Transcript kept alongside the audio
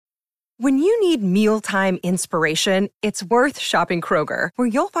When you need mealtime inspiration, it's worth shopping Kroger, where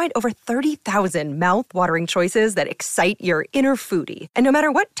you'll find over 30,000 mouth-watering choices that excite your inner foodie. And no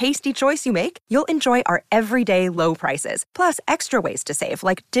matter what tasty choice you make, you'll enjoy our everyday low prices, plus extra ways to save,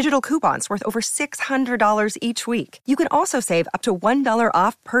 like digital coupons worth over $600 each week. You can also save up to $1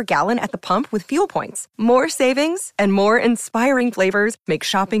 off per gallon at the pump with fuel points. More savings and more inspiring flavors make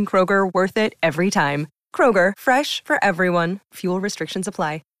shopping Kroger worth it every time. Kroger, fresh for everyone. Fuel restrictions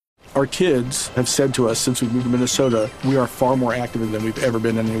apply. Our kids have said to us since we moved to Minnesota, we are far more active than we've ever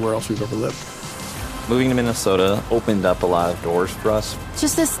been anywhere else we've ever lived. Moving to Minnesota opened up a lot of doors for us.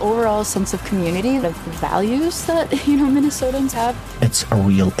 Just this overall sense of community, of the values that, Minnesotans have. It's a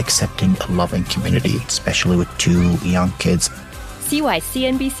real accepting, loving community, especially with 2 young kids. See why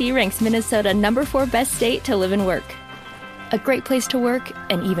CNBC ranks Minnesota number 4 best state to live and work. A great place to work,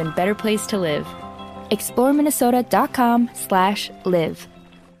 an even better place to live. ExploreMinnesota.com/live.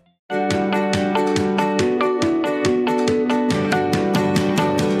 Hey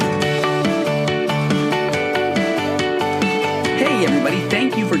everybody,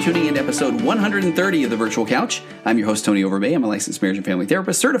 thank you for tuning in to episode 130 of The Virtual Couch. I'm your host, Tony Overbay. I'm a licensed marriage and family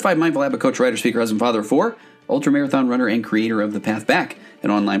therapist, certified mindful habit coach, writer, speaker, husband, father of 4, ultramarathon runner, and creator of The Path Back, an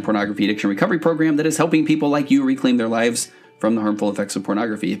online pornography addiction recovery program that is helping people like you reclaim their lives from the harmful effects of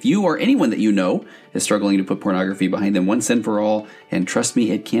pornography. If you or anyone that you know is struggling to put pornography behind them once and for all, and trust me,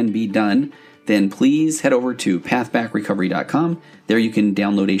 it can be done, then please head over to pathbackrecovery.com. There you can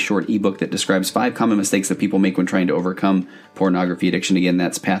download a short ebook that describes 5 common mistakes that people make when trying to overcome pornography addiction. Again,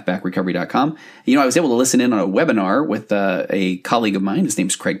 that's pathbackrecovery.com. I was able to listen in on a webinar with a colleague of mine. His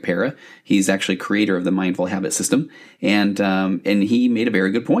name's Craig Para. He's actually creator of the Mindful Habit System, and he made a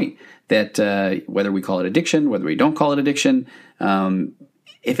very good point that whether we call it addiction, whether we don't call it addiction,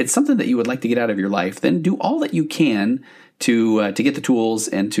 if it's something that you would like to get out of your life, then do all that you can to get the tools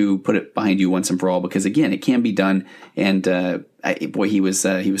and to put it behind you once and for all. Because again, it can be done. And he was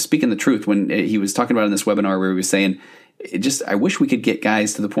speaking the truth when he was talking about in this webinar where he was saying, I wish we could get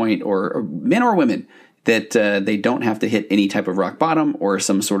guys to the point, or men or women, that they don't have to hit any type of rock bottom or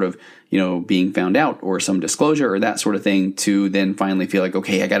some sort of, being found out or some disclosure or that sort of thing to then finally feel like,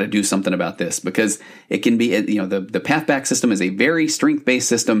 okay, I got to do something about this, because it can be, the Path Back system is a very strength-based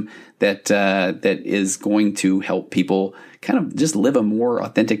system that is going to help people kind of just live a more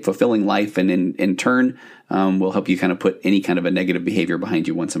authentic, fulfilling life, and in turn will help you kind of put any kind of a negative behavior behind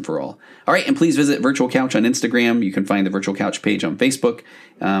you once and for all. All right, and please visit Virtual Couch on Instagram. You can find the Virtual Couch page on Facebook.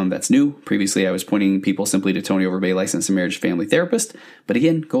 That's new. Previously, I was pointing people simply to Tony Overbay, licensed and marriage family therapist. But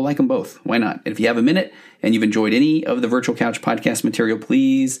again, go like them both. Why not? If you have a minute and you've enjoyed any of the Virtual Couch podcast material,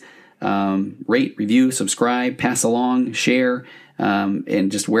 please rate, review, subscribe, pass along, share,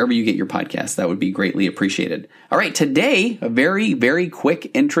 and just wherever you get your podcast. That would be greatly appreciated. All right, today, a very, very quick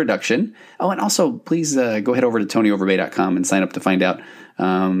introduction. Oh, and also, please go head over to tonyoverbay.com and sign up to find out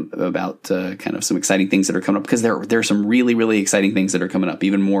about kind of some exciting things that are coming up, because there are some really, really exciting things that are coming up,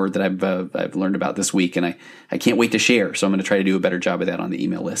 even more that I've learned about this week, and I can't wait to share. So I'm going to try to do a better job of that on the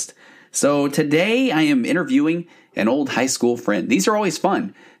email list. So today I am interviewing an old high school friend. These are always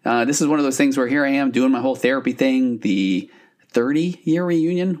fun. This is one of those things where here I am doing my whole therapy thing. The 30-year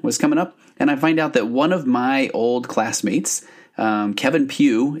reunion was coming up, and I find out that one of my old classmates, Kevin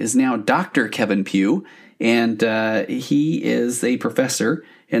Pugh, is now Dr. Kevin Pugh, and he is a professor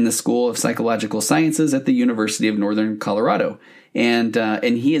in the School of Psychological Sciences at the University of Northern Colorado. And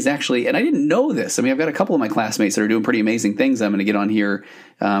he is actually, and I didn't know this. I mean, I've got a couple of my classmates that are doing pretty amazing things. I'm going to get on here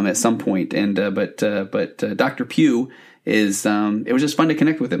at some point. And but Dr. Pugh is, it was just fun to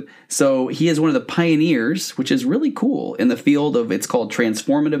connect with him. So he is one of the pioneers, which is really cool, in the field of, it's called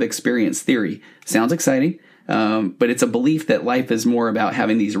Transformative Experience Theory. Sounds exciting. But it's a belief that life is more about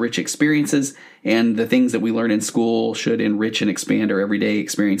having these rich experiences, and the things that we learn in school should enrich and expand our everyday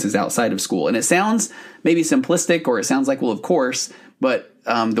experiences outside of school. And it sounds maybe simplistic, or it sounds like, well, of course, but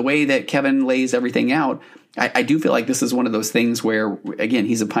the way that Kevin lays everything out, I do feel like this is one of those things where, again,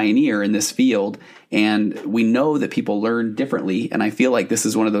 he's a pioneer in this field, and we know that people learn differently. And I feel like this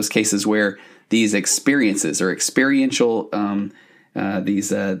is one of those cases where these experiences, or experiential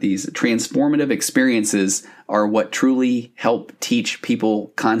these transformative experiences, are what truly help teach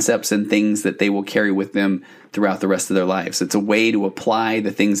people concepts and things that they will carry with them throughout the rest of their lives. It's a way to apply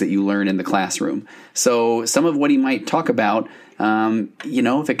the things that you learn in the classroom. So some of what he might talk about,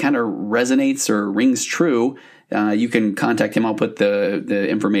 if it kind of resonates or rings true, you can contact him. I'll put the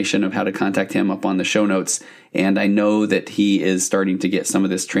information of how to contact him up on the show notes. And I know that he is starting to get some of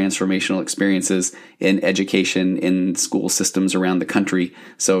this transformational experiences in education in school systems around the country.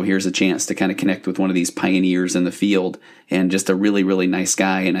 So here's a chance to kind of connect with one of these pioneers in the field, and just a really, really nice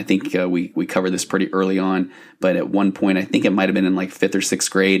guy. And I think we covered this pretty early on, but at one point, I think it might have been in like 5th or 6th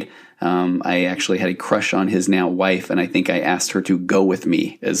grade, I actually had a crush on his now wife, and I think I asked her to go with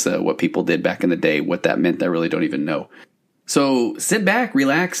me, as what people did back in the day. What that meant, I really don't even know. So sit back,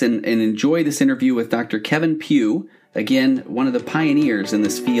 relax, and enjoy this interview with Dr. Kevin Pugh, again, one of the pioneers in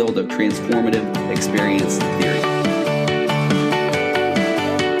this field of transformative experience theory.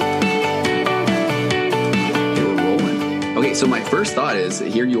 Okay, we're rolling. Okay, so my first thought is,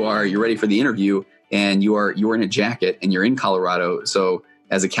 here you are, you're ready for the interview, and you are in a jacket, and you're in Colorado. So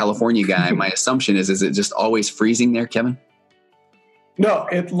as a California guy, my assumption is it just always freezing there, Kevin? No,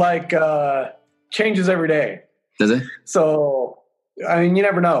 it changes every day. Does it? So, I mean, you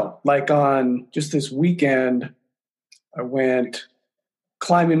never know. Like on just this weekend, I went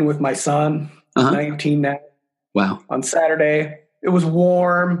climbing with my son, 19 now. Wow. On Saturday. It was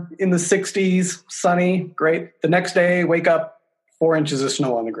warm, in the 60s, sunny, great. The next day, wake up, 4 inches of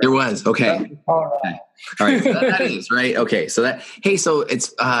snow on the ground. There was. Okay. All right. So that is right. Okay. So so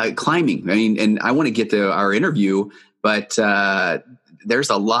it's climbing. I mean, and I want to get to our interview, but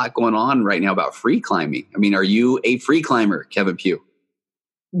there's a lot going on right now about free climbing. I mean, are you a free climber, Kevin Pugh?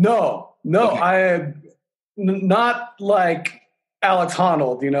 No, Okay. I am not like Alex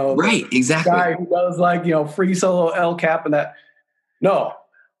Honnold, Right, exactly. Guy who does free solo El Cap and that. No,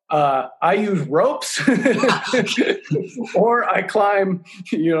 I use ropes or I climb,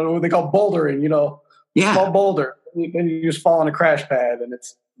 what they call bouldering, small boulder. And you just fall on a crash pad, and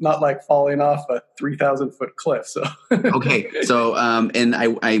it's not like falling off a 3,000-foot cliff. So okay, so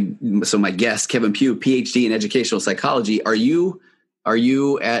so my guest, Kevin Pugh, PhD in educational psychology. Are you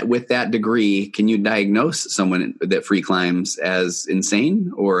with that degree? Can you diagnose someone that free climbs as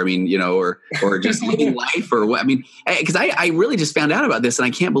insane, or or just living life, or what? I mean, because I really just found out about this, and I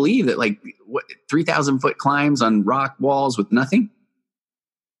can't believe that 3,000-foot climbs on rock walls with nothing.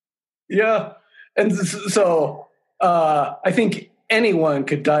 Yeah, and so I think anyone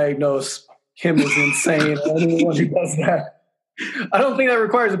could diagnose him as insane. Anyone who does that, I don't think that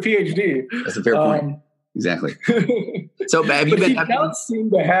requires a PhD. That's a fair point. Exactly. So, have you but he does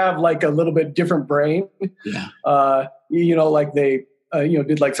seem to have a little bit different brain. Yeah. They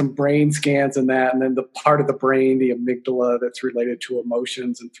did some brain scans and that, and then the part of the brain, the amygdala, that's related to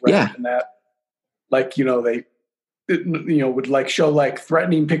emotions and threat, and that, they would show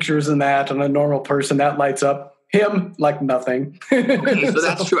threatening pictures and that on a normal person that lights up. Him, nothing. Okay, so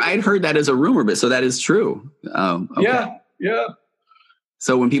that's true. I had heard that as a rumor, but so that is true. Okay. Yeah.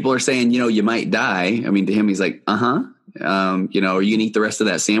 So when people are saying, you might die, I mean, to him, he's like, are you going to eat the rest of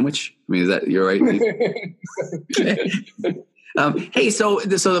that sandwich? I mean, is that, you're right? Hey, so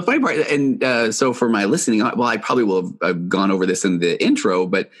the funny part, and so for my listening, well, I probably will have gone over this in the intro,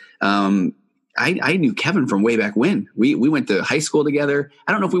 but I knew Kevin from way back when. We went to high school together.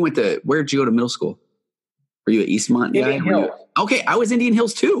 I don't know if we went to, where did you go to middle school? Were you an Eastmont guy? Indian Hills. Okay, I was Indian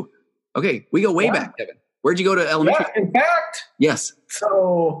Hills too. Okay, we go way back, Kevin. Where'd you go to elementary? Yeah, in fact. Yes.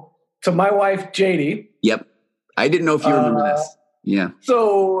 So my wife, JD. Yep. I didn't know if you remember this. Yeah.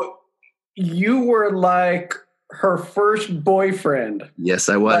 So you were her first boyfriend. Yes,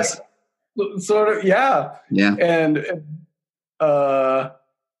 I was. Sort of, yeah. Yeah. And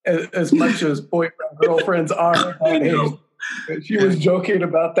as much as boyfriend girlfriends are that age, she was joking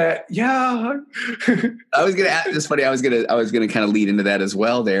about that. Yeah. I was going to ask, it's funny. I was going to kind of lead into that as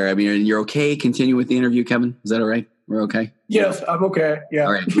well there. I mean, you're okay? Continue with the interview, Kevin. Is that all right? We're okay. Yes, I'm okay. Yeah.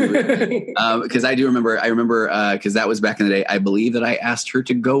 All right. Because I remember because that was back in the day. I believe that I asked her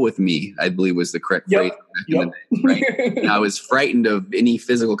to go with me. I believe was the correct phrase back in the day. Right. And I was frightened of any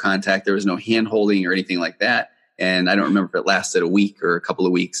physical contact. There was no hand holding or anything like that. And I don't remember if it lasted a week or a couple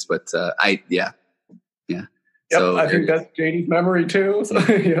of weeks, but yeah. Yep, So I think that's JD's memory too. So,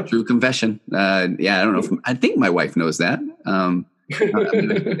 yep. True confession. I don't know. I think my wife knows that. I'll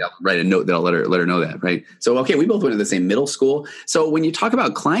write a note that I'll let her know that. Right. So, okay, we both went to the same middle school. So when you talk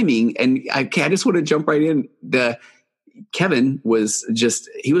about climbing, and I just want to jump right in. Kevin was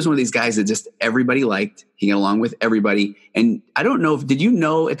he was one of these guys that just everybody liked. He got along with everybody. And I don't know did you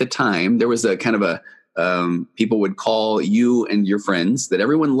know at the time there was a kind of a, people would call you and your friends that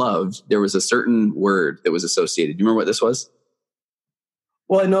everyone loved. There was a certain word that was associated. Do you remember what this was?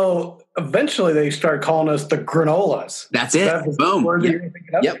 Well, I know eventually they started calling us the granolas. That's it. Boom.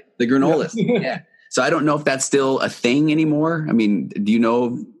 Yep. The granolas. Yep. Yeah. So I don't know if that's still a thing anymore. I mean, do you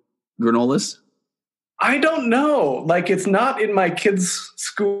know granolas? I don't know. Like, it's not in my kids'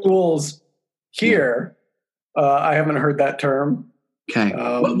 schools here. I haven't heard that term. Okay.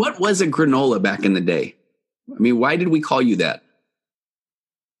 What was a granola back in the day? I mean, why did we call you that?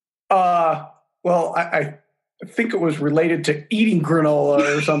 Well, I think it was related to eating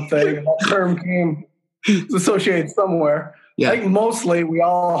granola or something. That term came associated somewhere. Yeah. I think mostly we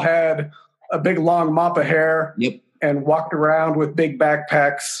all had a big long mop of hair. Yep. And walked around with big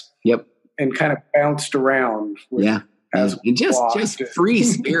backpacks. Yep. And kind of bounced around. And just free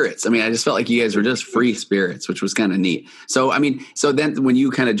spirits. I mean, I just felt like you guys were just free spirits, which was kind of neat. So, I mean, so then when you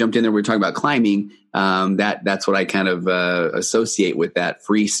kind of jumped in there, we were talking about climbing. That's what I kind of associate with that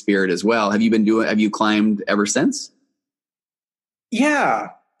free spirit as well. Have you climbed ever since?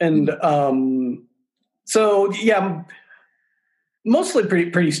 Yeah. And mostly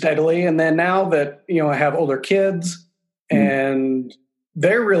pretty steadily. And then now that, I have older kids and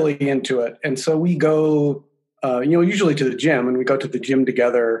they're really into it. And so we go, usually to the gym, and we go to the gym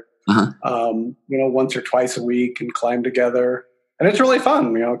together, once or twice a week and climb together. And it's really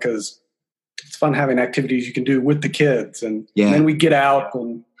fun, because it's fun having activities you can do with the kids. And then we get out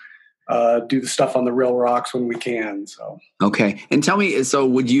and do the stuff on the real rocks when we can. So okay, and tell me, so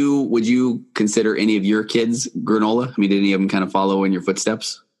would you consider any of your kids granola? I mean, did any of them kind of follow in your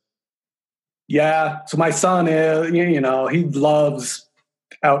footsteps? Yeah. So my son is, he loves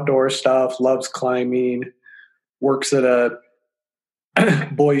outdoor stuff, loves climbing, works at a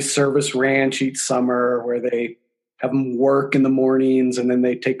boys service ranch each summer where they have them work in the mornings and then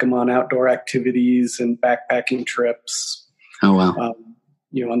they take them on outdoor activities and backpacking trips. Oh, wow.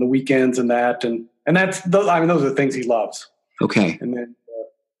 On the weekends and that. And that's those are the things he loves. Okay. And then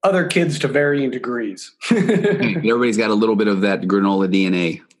other kids to varying degrees. Everybody's got a little bit of that granola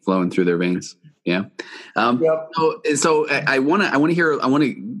DNA flowing through their veins. Yeah. Yep. So I want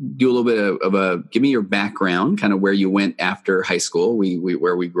to do a little bit give me your background, kind of where you went after high school,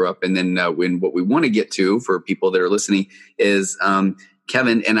 where we grew up. And then what we want to get to for people that are listening is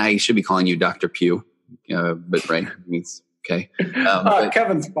Kevin, and I should be calling you Dr. Pugh, but right. Okay.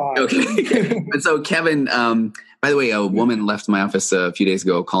 Kevin's fine. Okay. And so Kevin, by the way, a woman left my office a few days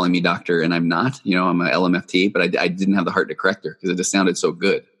ago calling me doctor, and I'm not, I'm an LMFT, but I didn't have the heart to correct her because it just sounded so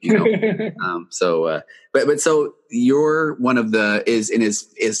good, but so you're one of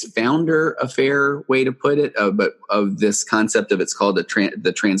is founder a fair way to put it, but of this concept of it's called the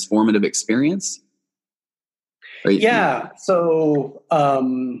transformative experience. Yeah. So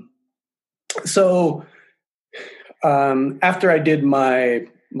after I did my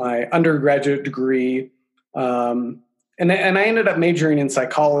undergraduate degree, and I ended up majoring in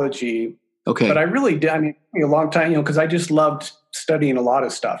psychology. Okay. But I really did. I mean, a long time, because I just loved studying a lot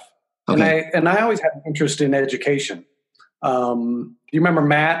of stuff. Okay. And I always had an interest in education. Do you remember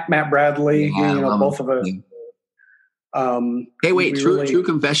Matt Bradley? Yeah, both of us. Hey, wait, true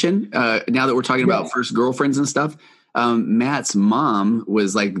confession. Now that we're talking about first girlfriends and stuff, Matt's mom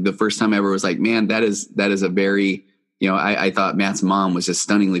was like the first time I ever was like, man, that is a very, I thought Matt's mom was just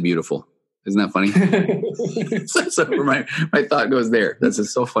stunningly beautiful. Isn't that funny? so my thought goes there. That's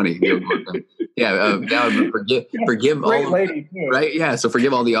just so funny. Yeah. Forgive great all, lady too. Right? Yeah. So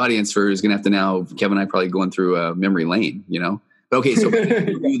forgive all the audience for who's going to have to now. Kevin and I probably going through memory lane. But okay. So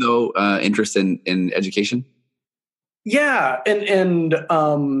you though interest in education. Yeah, and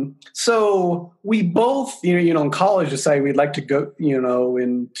so we both, in college decided we'd like to go,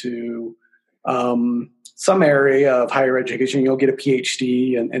 into some area of higher education. You'll get a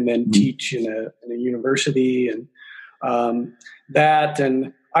PhD and then teach in a university and that.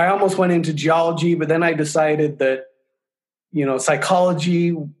 And I almost went into geology, but then I decided that,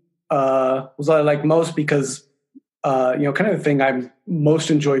 psychology was what I liked most because, kind of the thing I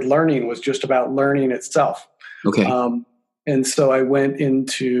most enjoyed learning was just about learning itself. Okay. And so I went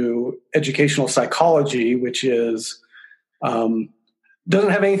into educational psychology, which is doesn't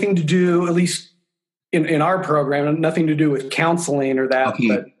have anything to do, at least in our program, nothing to do with counseling or that,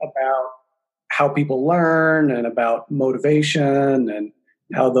 but about how people learn and about motivation and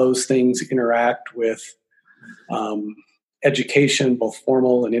how those things interact with education, both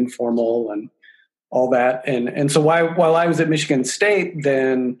formal and informal and all that. And so while I was at Michigan State,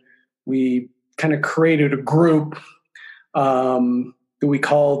 then we kind of created a group that we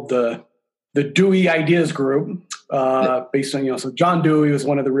called the Dewey Ideas Group, based on, so John Dewey was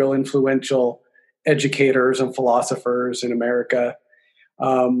one of the real influential educators and philosophers in America.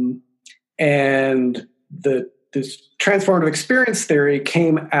 And this transformative experience theory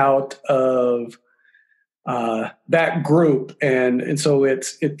came out of that group, and so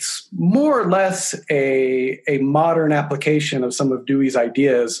it's more or less a modern application of some of Dewey's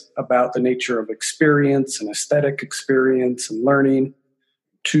ideas about the nature of experience and aesthetic experience and learning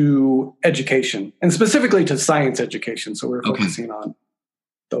to education, and specifically to science education. So we're focusing on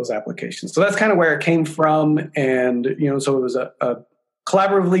those applications. So that's kind of where it came from, and so it was a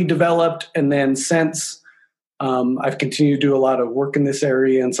collaboratively developed, and then since. I've continued to do a lot of work in this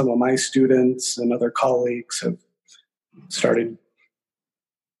area, and some of my students and other colleagues have started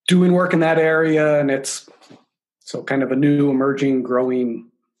doing work in that area, and it's so kind of a new emerging,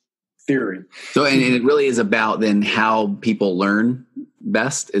 growing theory. So, and it really is about then how people learn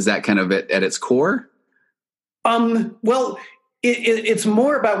best. Is that kind of at its core? Well, it's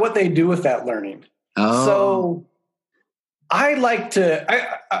more about what they do with that learning. Oh. So I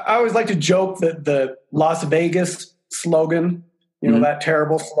always like to joke that the Las Vegas slogan, that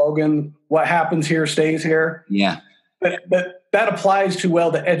terrible slogan, what happens here stays here. Yeah. But that applies too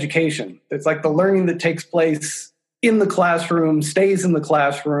well to education. It's like the learning that takes place in the classroom stays in the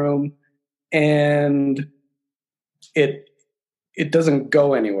classroom, and it doesn't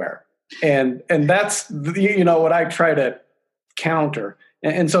go anywhere. And that's what I try to counter.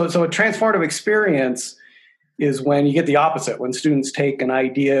 And so a transformative experience is when you get the opposite, when students take an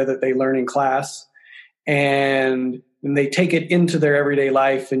idea that they learn in class and they take it into their everyday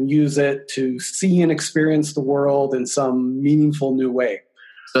life and use it to see and experience the world in some meaningful new way.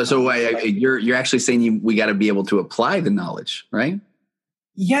 So you're actually saying we got to be able to apply the knowledge, right?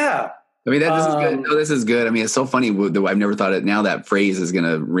 Yeah. I mean, this is good. No, this is good. I mean, it's so funny. I've never thought it. Now that phrase is going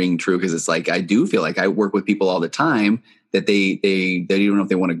to ring true, because it's like, I do feel like I work with people all the time that they don't know if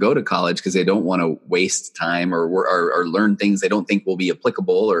they want to go to college because they don't want to waste time or learn things they don't think will be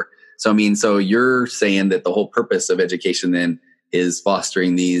applicable. So you're saying that the whole purpose of education then is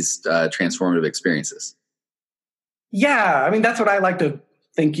fostering these transformative experiences. Yeah. I mean, that's what I like to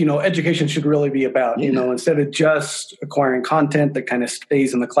think, education should really be about, instead of just acquiring content that kind of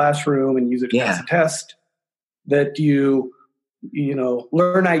stays in the classroom and use it as a test, that you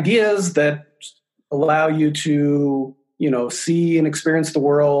learn ideas that allow you to, see and experience the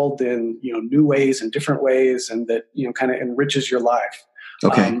world in, new ways and different ways, and that, kind of enriches your life.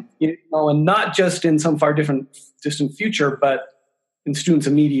 Okay. And not just in some far distant future, but in students'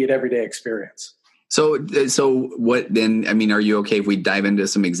 immediate everyday experience. So what then? I mean, are you okay if we dive into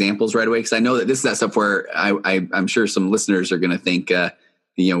some examples right away? Because I know that this is that stuff where I'm sure some listeners are going to think,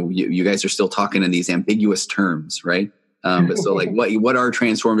 you guys are still talking in these ambiguous terms, right? But so, like, what are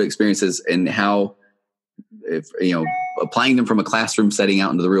transformative experiences, and how, if applying them from a classroom setting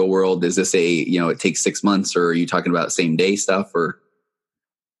out into the real world? Is this it takes 6 months, or are you talking about same day stuff, or?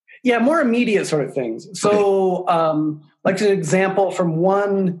 Yeah, more immediate sort of things. So, like an example from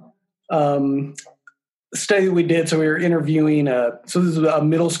one study we did. So we were interviewing so this was a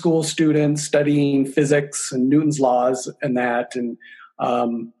middle school student studying physics and Newton's laws and that, and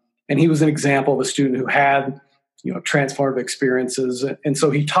he was an example of a student who had transformative experiences. And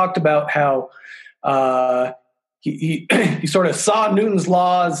so he talked about how he sort of saw Newton's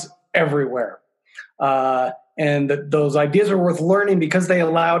laws everywhere, and that those ideas are worth learning because they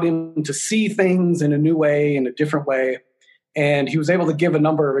allowed him to see things in a new way, in a different way. And he was able to give a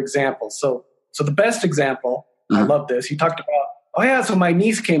number of examples. So the best example, I love this. He talked about, so my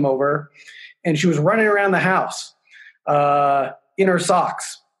niece came over and she was running around the house in her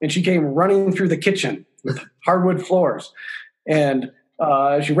socks, and she came running through the kitchen with hardwood floors. And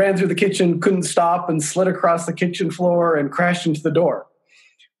she ran through the kitchen, couldn't stop, and slid across the kitchen floor and crashed into the door.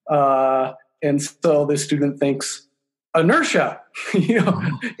 And so this student thinks, inertia,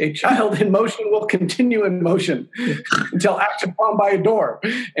 a child in motion will continue in motion until acted upon by a door.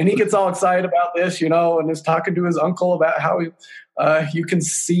 And he gets all excited about this, and is talking to his uncle about how you can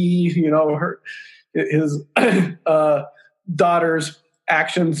see, his daughter's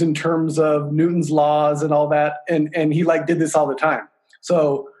actions in terms of Newton's laws and all that. And he did this all the time.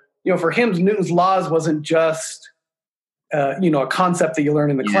 So, for him, Newton's laws wasn't just, a concept that you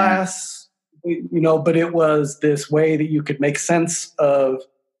learn in the class, but it was this way that you could make sense of,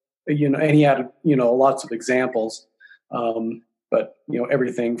 and he had, lots of examples. But,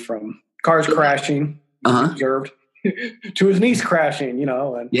 everything from cars crashing, observed, to his niece crashing,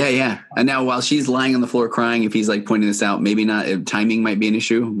 and And now while she's lying on the floor crying, if he's pointing this out, maybe not, timing might be an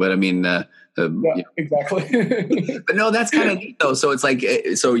issue, but I mean, exactly. But no, that's kind of neat though. So it's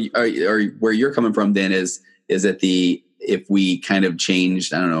where you're coming from then is that if we kind of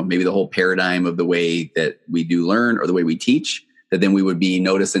changed, I don't know, maybe the whole paradigm of the way that we do learn or the way we teach, that then we would be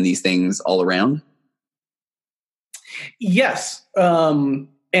noticing these things all around? Yes.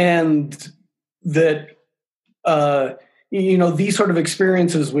 And that these sort of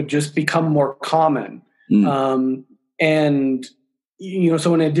experiences would just become more common. And,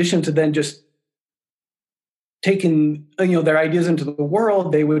 so in addition to then just taking, their ideas into the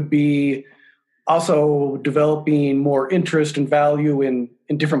world, they would be also developing more interest and value in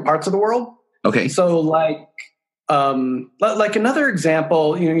different parts of the world. Okay. So like another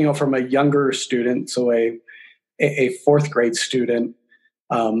example, from a younger student, so a fourth grade student,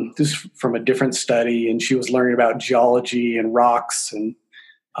 this is from a different study, and she was learning about geology and rocks and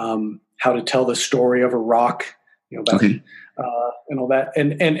how to tell the story of a rock, about, and all that.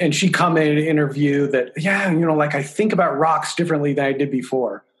 And she commented in an interview that, I think about rocks differently than I did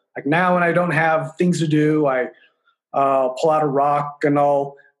before. Like now when I don't have things to do, I pull out a rock and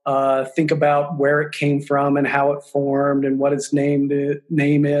I'll think about where it came from and how it formed and what its name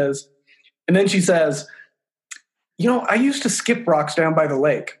is. And then she says, I used to skip rocks down by the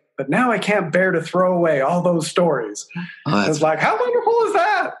lake, but now I can't bear to throw away all those stories. Oh, it's like, how wonderful is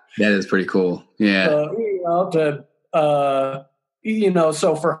that? That is pretty cool. Yeah.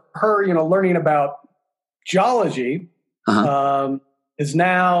 So for her, learning about geology has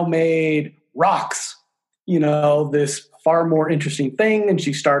now made rocks, this far more interesting thing. And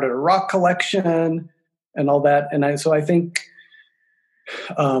she started a rock collection and all that. And I think,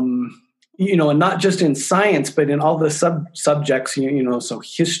 and not just in science, but in all the subjects, so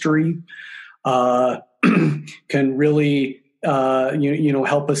history can really,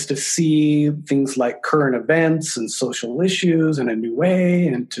 help us to see things like current events and social issues in a new way,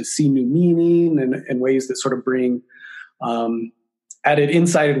 and to see new meaning and ways that sort of bring added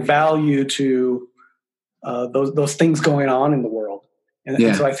insight and value to those things going on in the world.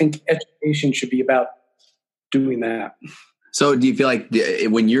 And so I think education should be about doing that. So do you feel like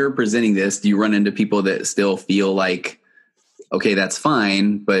when you're presenting this, do you run into people that still feel like, okay, that's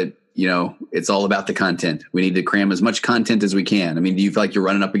fine, but it's all about the content. We need to cram as much content as we can. I mean, do you feel like you're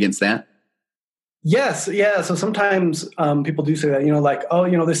running up against that? Yes. Yeah. So sometimes people do say that,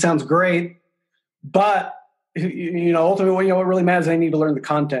 this sounds great, but ultimately, what really matters is I need to learn the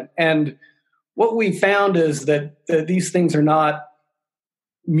content. And what we found is that these things are not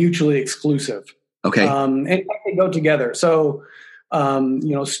mutually exclusive. Okay. And they go together. So,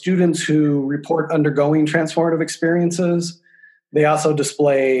 students who report undergoing transformative experiences, they also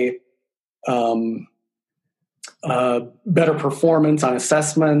display better performance on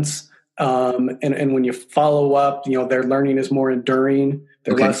assessments. And when you follow up, their learning is more enduring.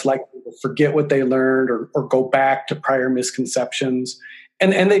 They're less likely to forget what they learned or go back to prior misconceptions.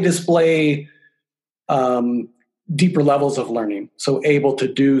 And they display deeper levels of learning. So able to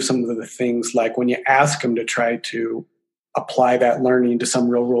do some of the things like when you ask them to try to apply that learning to some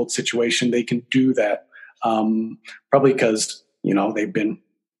real world situation, they can do that. Probably because, they've been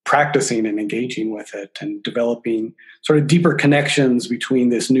practicing and engaging with it and developing sort of deeper connections between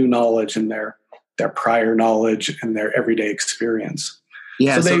this new knowledge and their prior knowledge and their everyday experience.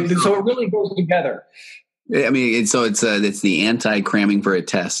 Yeah. So it really goes together. I mean, it's the anti-cramming for a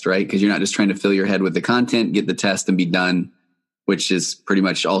test, right? Because you're not just trying to fill your head with the content, get the test and be done, which is pretty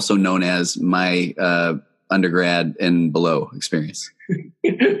much also known as my undergrad and below experience.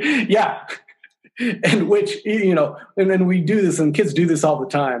 Yeah. And which, and then we do this and kids do this all the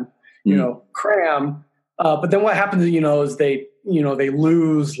time, cram. But then what happens, is they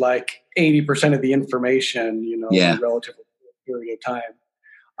lose like 80% of the information, in a relatively short period of time.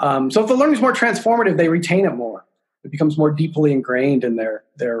 So if the learning is more transformative, they retain it more. It becomes more deeply ingrained in their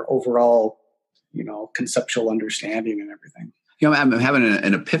overall, conceptual understanding and everything. I'm having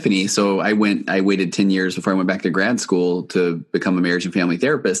an epiphany. So I waited 10 years before I went back to grad school to become a marriage and family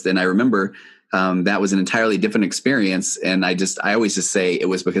therapist. And I remember that was an entirely different experience. And I always just say it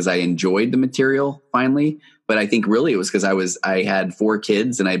was because I enjoyed the material finally. But I think really it was because I had 4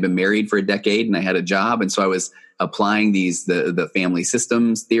 kids and I'd been married for a decade and I had a job. And so I was applying the family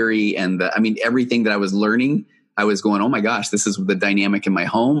systems theory and everything that I was learning, I was going, oh my gosh, this is the dynamic in my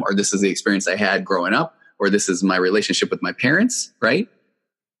home, or this is the experience I had growing up, or this is my relationship with my parents. Right.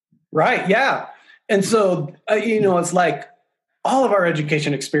 Right. Yeah. And so, it's like all of our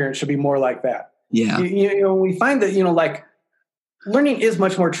education experience should be more like that. Yeah. We find that, learning is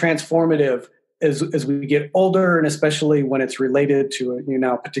much more transformative as we get older, and especially when it's related to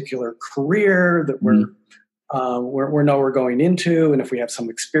a particular career that we know we're going into, and if we have some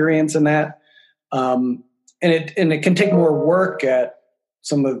experience in that, and it can take more work at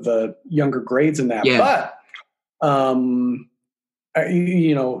some of the younger grades in that, but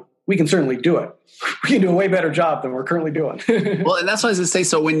we can certainly do it. We can do a way better job than we're currently doing. Well, and that's what I was going to say.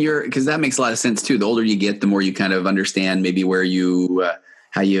 So because that makes a lot of sense too. The older you get, the more you kind of understand maybe where you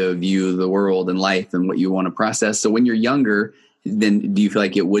how you view the world and life and what you want to process. So when you're younger, then do you feel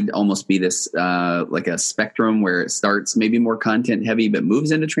like it would almost be this like a spectrum where it starts maybe more content heavy but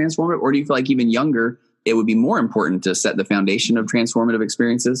moves into transformative? Or do you feel like even younger, it would be more important to set the foundation of transformative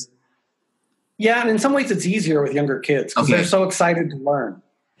experiences? Yeah, and in some ways it's easier with younger kids because they're so excited to learn.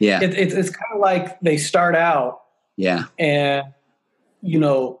 Yeah. It's kind of like they start out and,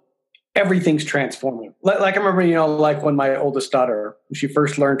 everything's transformative. Like I remember, like when my oldest daughter, when she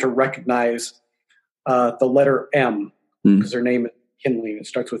first learned to recognize the letter M, because her name is Kinley, it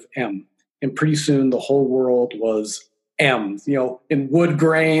starts with M. And pretty soon the whole world was M's, in wood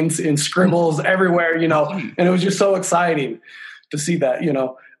grains, in scribbles, everywhere, and it was just so exciting to see that,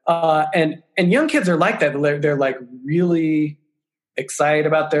 and young kids are like that. They're like really excited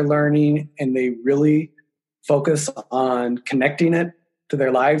about their learning, and they really focus on connecting it to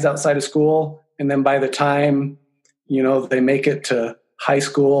their lives outside of school. And then by the time, they make it to high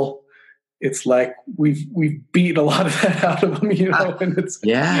school, it's like we've beaten a lot of that out of them, and it's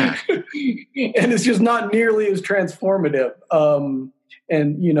and it's just not nearly as transformative.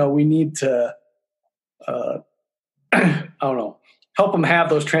 And we need to, I don't know, help them have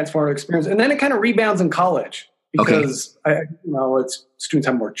those transformative experiences. And then it kind of rebounds in college because it's students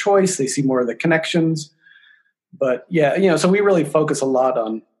have more choice. They see more of the connections, but so we really focus a lot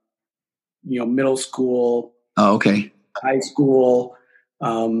on, middle school, high school,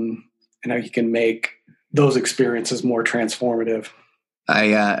 and how you can make those experiences more transformative.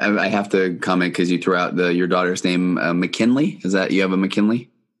 I have to comment because you threw out your daughter's name, McKinley. Is that you have a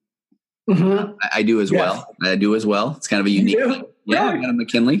McKinley? Mm-hmm. I do as well. I do as well. It's kind of a unique name. Yeah, I got a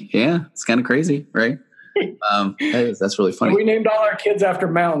McKinley. Yeah, it's kind of crazy, right? That's really funny. So we named all our kids after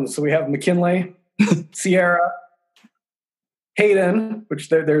mountains. So we have McKinley, Sierra, Hayden, which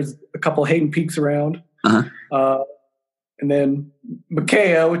there's a couple Hayden peaks around. And then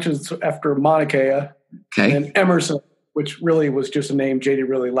Micaiah, which is after Mauna Kea. Okay. And then Emerson, which really was just a name JD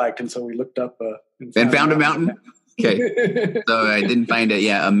really liked. And so we looked up and found a mountain. Okay. So I didn't find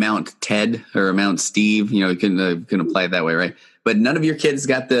a Mount Ted or a Mount Steve. You couldn't apply it that way, right? But none of your kids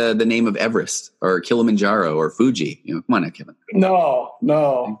got the name of Everest or Kilimanjaro or Fuji. Come on now, Kevin. No.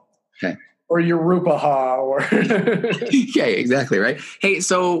 Okay. Or Yorupaha or Okay, exactly, right. Hey,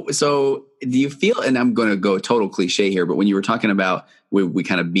 so do you feel, and I'm going to go total cliche here, but when you were talking about we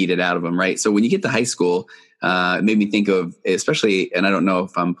kind of beat it out of them, right? So when you get to high school, it made me think of, especially, and I don't know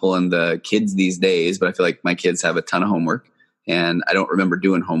if I'm pulling the kids these days, but I feel like my kids have a ton of homework and I don't remember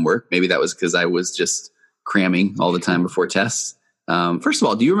doing homework. Maybe that was because I was just cramming all the time before tests. First of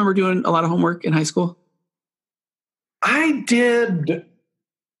all, do you remember doing a lot of homework in high school? I did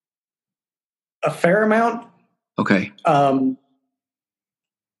a fair amount. Okay. But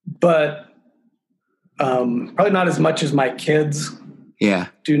probably not as much as my kids. Yeah.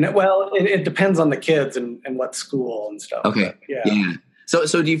 Well, it depends on the kids and what school and stuff. Okay. Yeah. So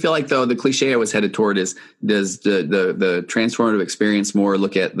do you feel like, though, the cliche I was headed toward is, does the transformative experience more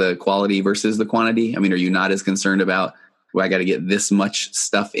look at the quality versus the quantity? I mean, are you not as concerned about, I got to get this much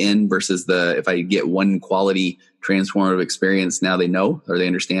stuff in versus if I get one quality transformative experience, now they know or they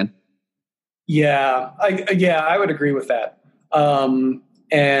understand? Yeah, I would agree with that. One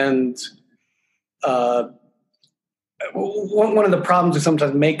of the problems we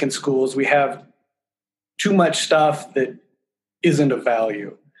sometimes make in schools, we have too much stuff that isn't of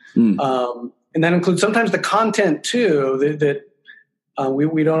value. And that includes sometimes the content too, that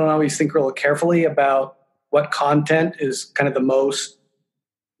we don't always think real carefully about what content is kind of the most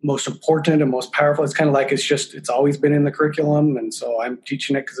important and most powerful. It's kind of like it's always been in the curriculum, and so I'm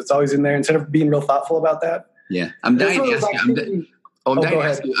teaching it because it's always in there instead of being real thoughtful about that. Yeah, I'm dying to ask you.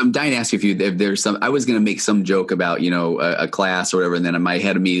 I'm dying to ask you if there's some. I was going to make some joke about a class or whatever, and then my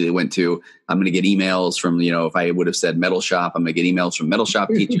head immediately went to I'm going to get emails from if I would have said metal shop, I'm going to get emails from metal shop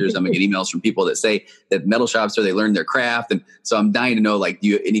teachers. I'm going to get emails from people that say that metal shops are they learn their craft, and so I'm dying to know do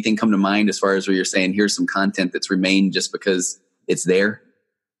you anything come to mind as far as where you're saying here's some content that's remained just because it's there?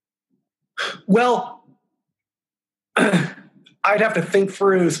 Well, I'd have to think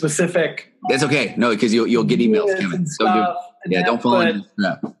through specific. That's okay. No, because you'll get emails, Kevin. Don't fall into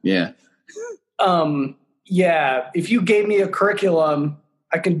the trap. Yeah. If you gave me a curriculum,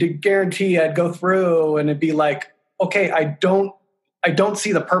 I can guarantee I'd go through and it'd be like, okay, I don't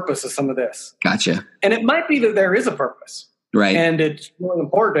see the purpose of some of this. Gotcha. And it might be that there is a purpose, right? And it's really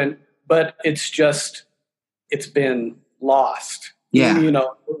important, but it's been lost. Yeah.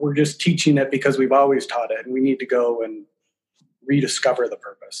 We're just teaching it because we've always taught it, and we need to go and rediscover the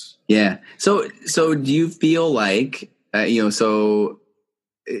purpose. Yeah. So do you feel like, so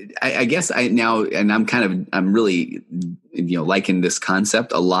I guess I'm really, liking this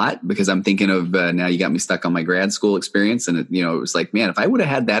concept a lot, because I'm thinking of, now you got me stuck on my grad school experience. And, it was like, man, if I would have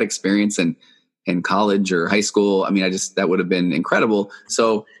had that experience in college or high school, that would have been incredible.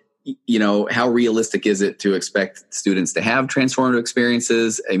 So, how realistic is it to expect students to have transformative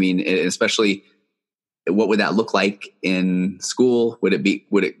experiences? Especially, what would that look like in school? Would it be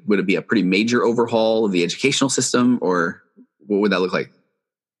a pretty major overhaul of the educational system, or what would that look like?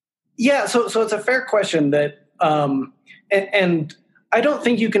 Yeah, so it's a fair question that, and I don't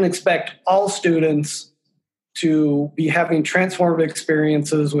think you can expect all students to be having transformative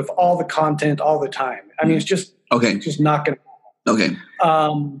experiences with all the content all the time. It's just not going to happen. Okay.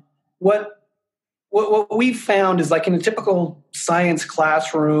 What we've found is, like, in a typical science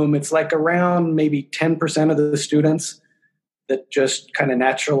classroom, it's like around maybe 10% of the students that just kind of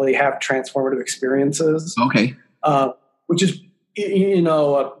naturally have transformative experiences. Okay. Which is,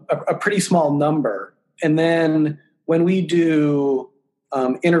 a pretty small number. And then when we do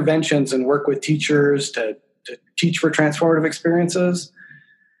interventions and work with teachers to teach for transformative experiences,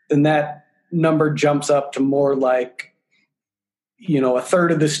 then that number jumps up to more like, a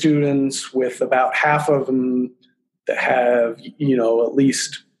third of the students, with about half of them that have, at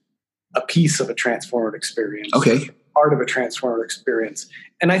least a piece of a transformative experience. Okay. Part of a transformative experience.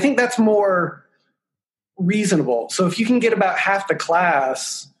 And I think that's more reasonable. So if you can get about half the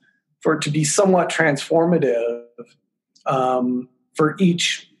class for it to be somewhat transformative for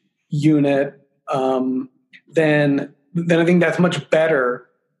each unit, then I think that's much better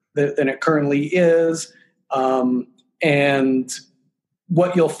than it currently is. And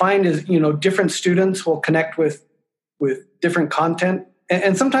what you'll find is, different students will connect with different content,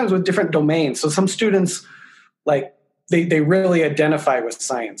 and sometimes with different domains. So some students, like, they really identify with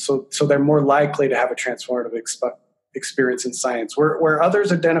science. So they're more likely to have a transformative experience in science, where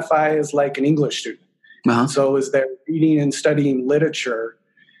others identify as like an English student. Uh-huh. So as they're reading and studying literature,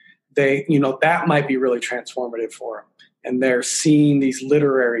 that might be really transformative for them. And they're seeing these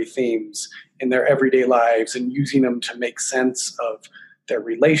literary themes in their everyday lives and using them to make sense of their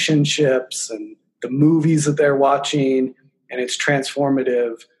relationships and the movies that they're watching. And it's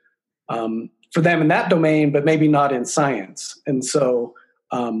transformative for them in that domain, but maybe not in science. And so,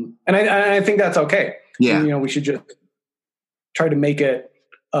 and I think that's okay. Yeah. We should just try to make it,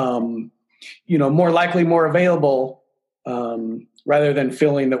 more likely, more available, rather than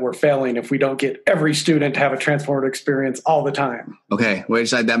feeling that we're failing if we don't get every student to have a transformative experience all the time. Okay, which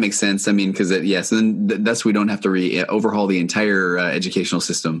that makes sense. Because so then that's, we don't have to overhaul the entire educational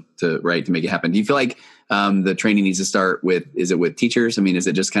system to make it happen. Do you feel like the training needs to start with? Is it with teachers? Is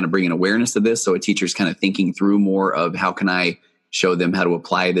it just kind of bringing awareness to this, so a teacher's kind of thinking through more of how can I show them how to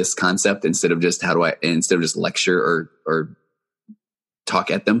apply this concept instead of just lecture or talk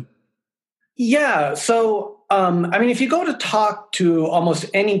at them? Yeah. So, if you go to talk to almost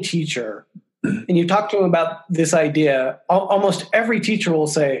any teacher and you talk to them about this idea, almost every teacher will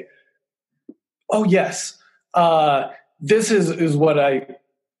say, oh, yes, this is what I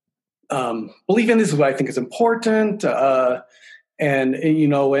believe in. This is what I think is important. And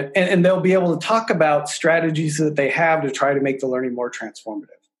they'll be able to talk about strategies that they have to try to make the learning more transformative.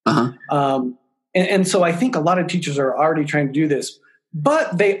 Uh-huh. And so I think a lot of teachers are already trying to do this,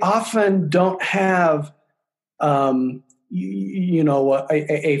 but they often don't have a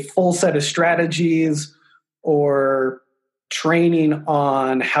full set of strategies or training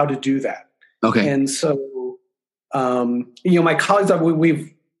on how to do that. Okay. And so, my colleagues,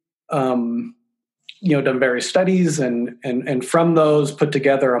 we've, done various studies and from those put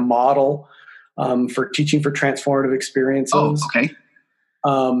together a model for teaching for transformative experiences. Oh, okay.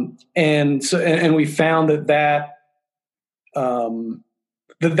 And we found that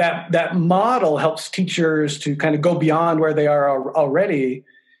model helps teachers to kind of go beyond where they are already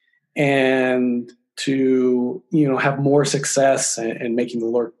and to, have more success in making the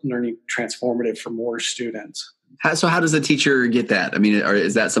learning transformative for more students. So how does a teacher get that?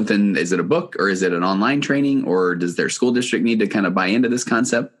 Is that something, is it a book or is it an online training, or does their school district need to kind of buy into this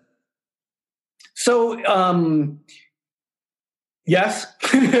concept? So, yes.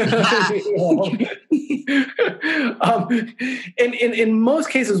 In most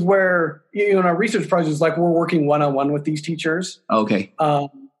cases where, in our research projects, like, we're working one-on-one with these teachers. Okay.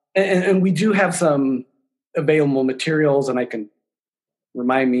 And we do have some available materials, and I can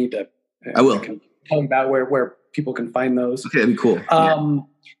remind me to. I will. I can tell them about where people can find those. Okay, that'd be cool.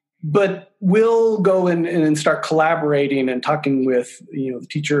 But we'll go in and start collaborating and talking with, the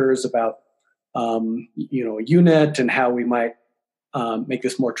teachers about, a unit and how we might make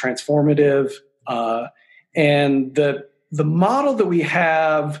this more transformative. And the the model that we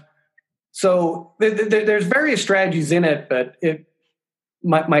have, so there's various strategies in it, but it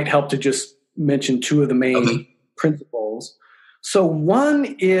might help to just mention two of the main principles. So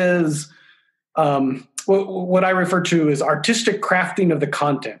one is what I refer to as artistic crafting of the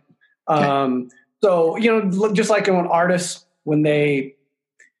content. So, just like an artist, when they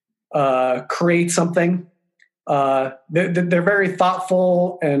create something, they're very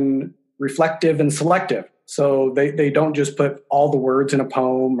thoughtful and reflective and selective. So they don't just put all the words in a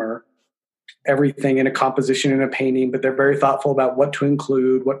poem or everything in a composition in a painting, but they're very thoughtful about what to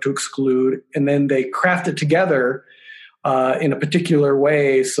include, what to exclude, and then they craft it together in a particular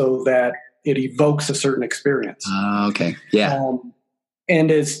way so that it evokes a certain experience. Okay. Yeah.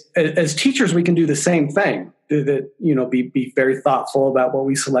 And as teachers, we can do the same thing. That be very thoughtful about what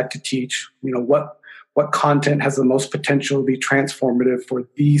we select to teach. What content has the most potential to be transformative for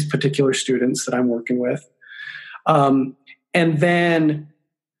these particular students that I'm working with, and then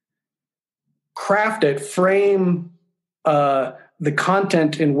craft it, frame the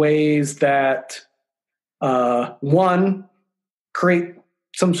content in ways that one, create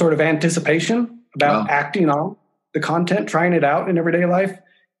some sort of anticipation about acting on the content, trying it out in everyday life,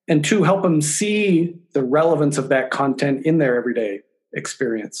 and two, help them see the relevance of that content in their everyday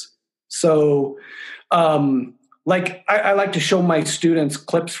experience. So, I like to show my students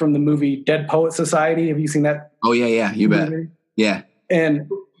clips from the movie Dead Poet Society. Have you seen that? Oh, yeah, you bet. Yeah. And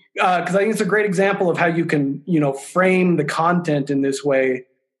because I think it's a great example of how you can, frame the content in this way.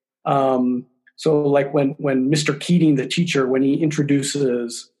 So like when Mr. Keating, the teacher, when he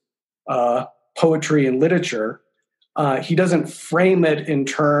introduces poetry and literature, he doesn't frame it in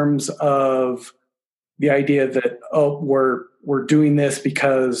terms of the idea that, we're doing this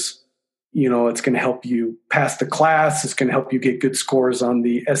because, it's going to help you pass the class. It's going to help you get good scores on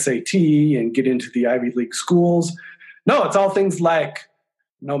the SAT and get into the Ivy League schools. No, it's all things like,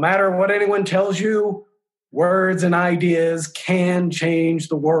 no matter what anyone tells you, words and ideas can change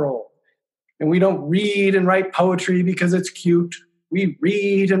the world. And we don't read and write poetry because it's cute. We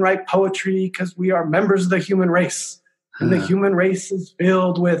read and write poetry because we are members of the human race. And the human race is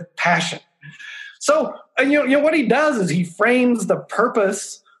filled with passion. So, what he does is he frames the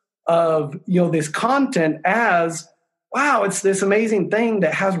purpose of, this content as, wow, it's this amazing thing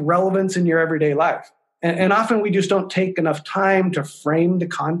that has relevance in your everyday life. And often we just don't take enough time to frame the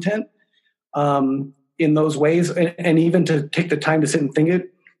content in those ways, and even to take the time to sit and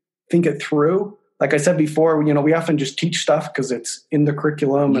think it through. Like I said before, we often just teach stuff because it's in the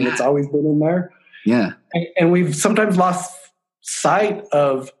curriculum and it's always been in there. Yeah. And we've sometimes lost sight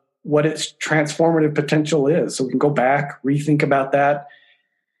of what its transformative potential is. So we can go back, rethink about that,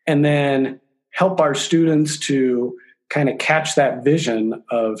 and then help our students to kind of catch that vision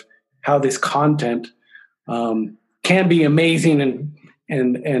of how this content can be amazing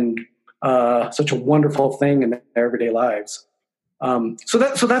and such a wonderful thing in their everyday lives. So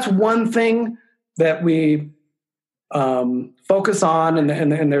that's one thing that we focus on,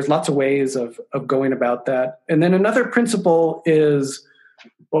 and there's lots of ways of going about that. And then another principle is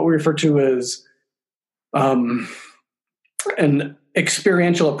what we refer to as an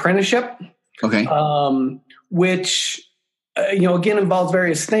experiential apprenticeship. Okay. Which again involves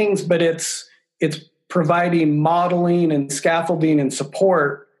various things, but it's providing modeling and scaffolding and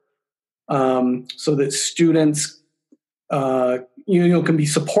support so that students can be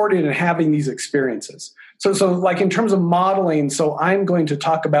supported in having these experiences. So like in terms of modeling, so I'm going to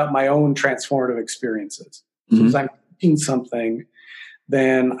talk about my own transformative experiences. So as I'm teaching something,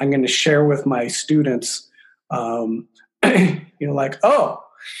 then I'm going to share with my students, we've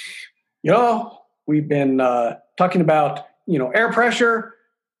been talking about, air pressure,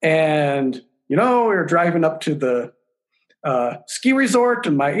 and, we were driving up to the ski resort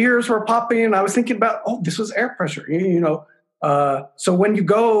and my ears were popping, and I was thinking about, this was air pressure, so when you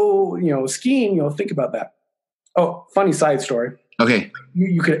go, skiing, think about that. Oh, funny side story. Okay.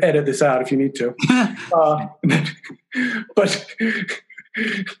 You could edit this out if you need to. But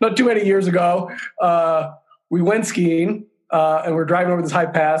not too many years ago, we went skiing and we're driving over this high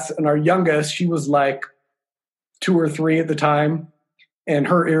pass, and our youngest, she was like 2 or 3 at the time, and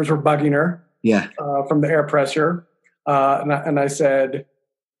her ears were bugging her from the air pressure. And I said,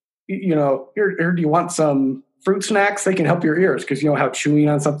 here, do you want some fruit snacks? They can help your ears, because how chewing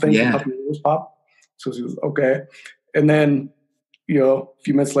on something can help your ears pop. So she was okay. And then, a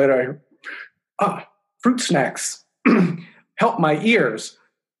few minutes later, I heard, fruit snacks help my ears.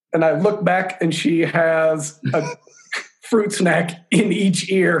 And I look back and she has a fruit snack in each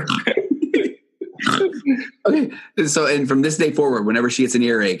ear. Okay. So, and from this day forward, whenever she gets an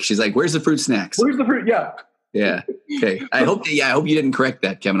earache, she's like, where's the fruit snacks? Where's the fruit? Yeah. Yeah. Okay. I hope you didn't correct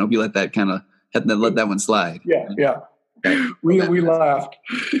that, Kevin. I hope you let that let that one slide. Yeah. Okay. We laughed.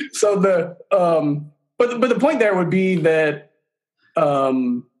 So but the point there would be that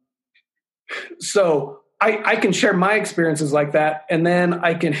so I can share my experiences like that, and then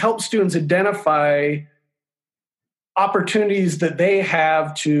I can help students identify opportunities that they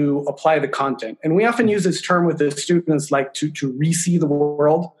have to apply the content. And we often use this term with the students, like to re-see the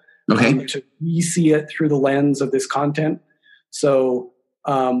world, to re-see it through the lens of this content. So,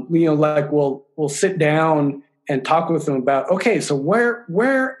 like we'll sit down and talk with them about, okay, so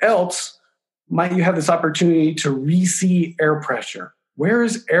where else might you have this opportunity to re-see air pressure? Where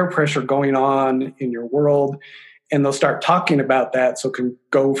is air pressure going on in your world? And they'll start talking about that. So it can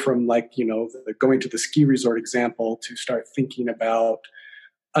go from going to the ski resort example to start thinking about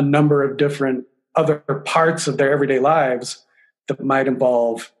a number of different other parts of their everyday lives that might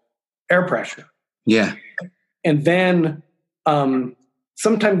involve air pressure. Yeah. And then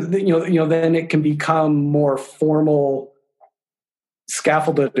sometimes, then it can become more formal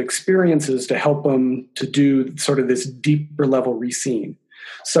scaffolded experiences to help them to do sort of this deeper level re-seeing.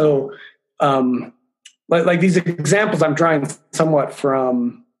 So, like these examples, I'm drawing somewhat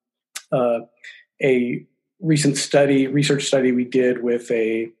from a recent research study we did with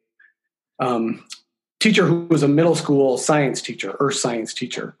a teacher who was a middle school science teacher, earth science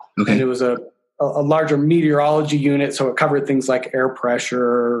teacher. Okay. And it was a larger meteorology unit, so it covered things like air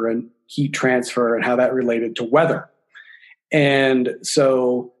pressure and heat transfer and how that related to weather. And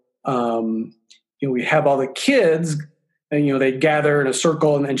so, we have all the kids, and they gather in a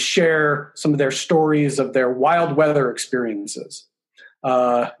circle and share some of their stories of their wild weather experiences.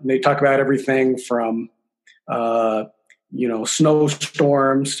 They talk about everything from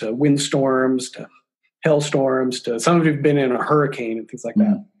snowstorms to windstorms to hailstorms to some of you have been in a hurricane and things like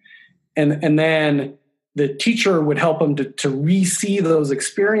that. And then the teacher would help them to re-see those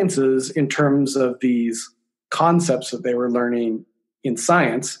experiences in terms of these concepts that they were learning in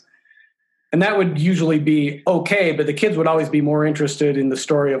science. And that would usually be okay, but the kids would always be more interested in the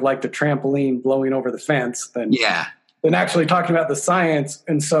story of like the trampoline blowing over the fence than actually talking about the science.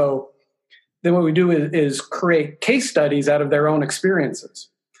 And so then what we do is create case studies out of their own experiences.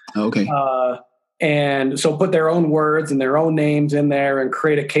 Okay. And so put their own words and their own names in there and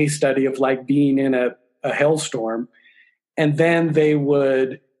create a case study of like being in a hailstorm. And then they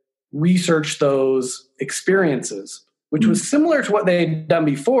would research those experiences, which was similar to what they'd done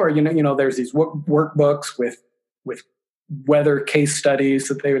before. There's these workbooks with weather case studies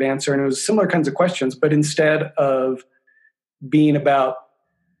that they would answer, and it was similar kinds of questions, but instead of being about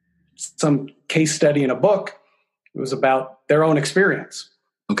some case study in a book, it was about their own experience.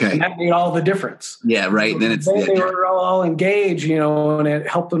 Okay. And that made all the difference. Yeah, right. Then they were all engaged, and it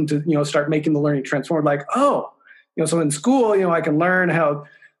helped them to, start making the learning transform. Like, so in school, I can learn how,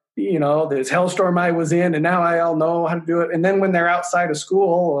 this hailstorm I was in, and now I all know how to do it. And then when they're outside of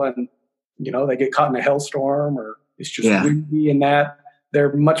school and, they get caught in a hailstorm or it's just windy and that,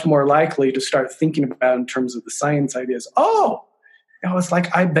 they're much more likely to start thinking about in terms of the science ideas. It's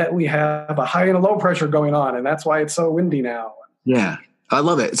like, I bet we have a high and a low pressure going on, and that's why it's so windy now. Yeah. I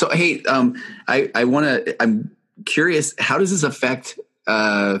love it. So, hey, I'm curious, how does this affect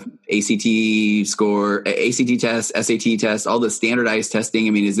ACT score, ACT test, SAT test, all the standardized testing?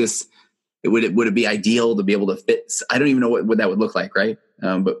 I mean, would it be ideal to be able to fit? I don't even know what that would look like, right?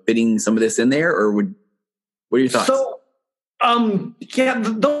 But fitting some of this in there, or what are your thoughts? So,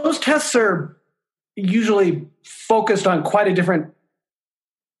 those tests are usually focused on quite a different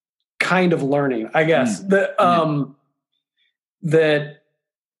kind of learning, I guess.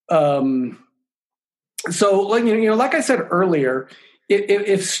 So like I said earlier,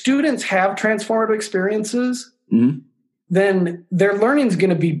 if students have transformative experiences, then their learning is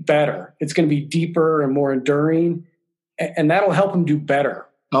going to be better. It's going to be deeper and more enduring, and that'll help them do better.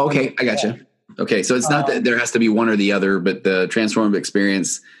 Okay, I gotcha. Okay, so it's not that there has to be one or the other, but the transformative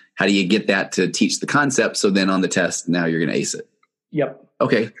experience, how do you get that to teach the concept? So then on the test, now you're going to ace it. Yep.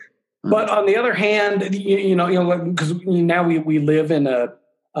 Okay. But on the other hand, because now we live in a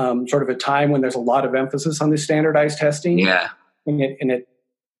sort of a time when there's a lot of emphasis on this standardized testing. Yeah. And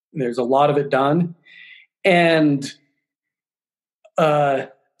there's a lot of it done. And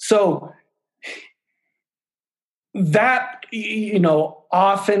so that,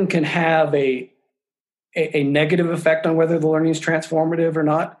 often can have a negative effect on whether the learning is transformative or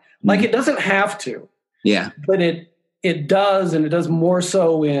not. Like it doesn't have to. Yeah. But it does, and it does more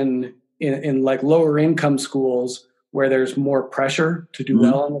so in like lower income schools where there's more pressure to do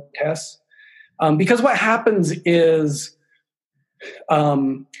well on the tests. Because what happens is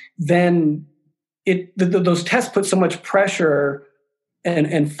then those tests put so much pressure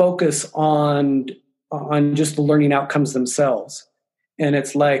and focus on just the learning outcomes themselves. And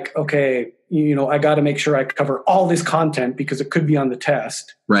it's like, okay, I got to make sure I cover all this content because it could be on the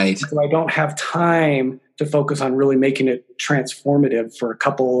test. Right. So I don't have time to focus on really making it transformative for a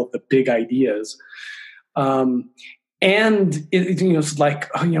couple of the big ideas. And it's like,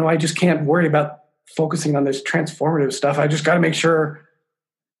 I just can't worry about focusing on this transformative stuff. I just got to make sure,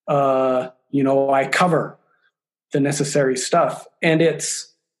 I cover the necessary stuff. And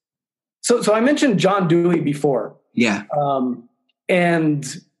it's, so I mentioned John Dewey before. Yeah. And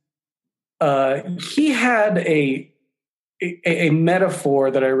he had a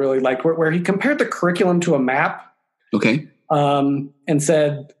metaphor that I really liked where he compared the curriculum to a map. Okay. And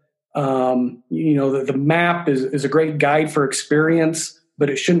said, the map is a great guide for experience, but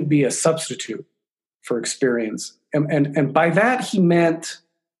it shouldn't be a substitute for experience. And by that he meant,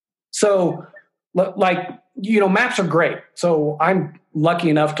 so like, maps are great. So I'm lucky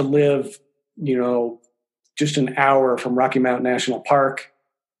enough to live, just an hour from Rocky Mountain National Park.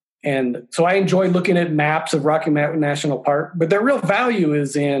 And so I enjoy looking at maps of Rocky Mountain National Park, but their real value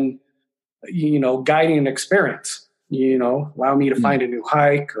is in, guiding an experience, allow me to find a new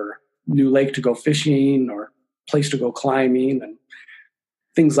hike or new lake to go fishing or place to go climbing and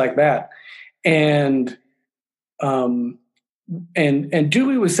things like that. And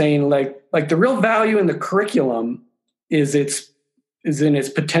Dewey was saying like the real value in the curriculum is in its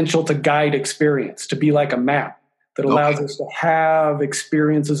potential to guide experience, to be like a map that allows us to have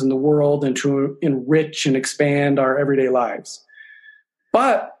experiences in the world and to enrich and expand our everyday lives.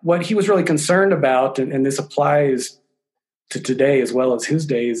 But what he was really concerned about, and this applies to today as well as his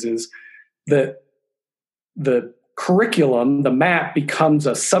days, is that the curriculum, the map, becomes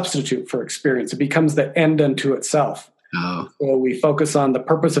a substitute for experience. It becomes the end unto itself. Oh. So we focus on the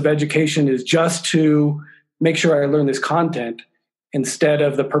purpose of education is just to make sure I learn this content, instead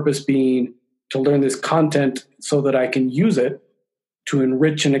of the purpose being to learn this content so that I can use it to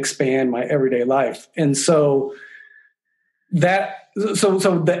enrich and expand my everyday life. And so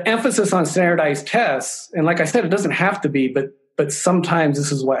so the emphasis on standardized tests, and like I said, it doesn't have to be, but sometimes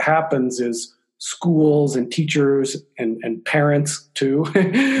this is what happens is schools and teachers and parents too.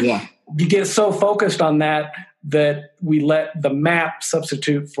 Yeah. You get so focused on that we let the map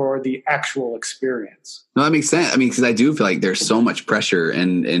substitute for the actual experience. No, that makes sense. I mean, because I do feel like there's so much pressure,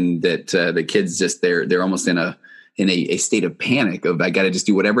 and that the kids just they're almost in a state of panic of, I got to just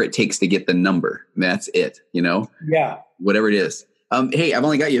do whatever it takes to get the number. That's it, Yeah. Whatever it is. Hey, I've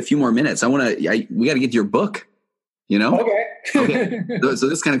only got you a few more minutes. We got to get to your book. Okay. So this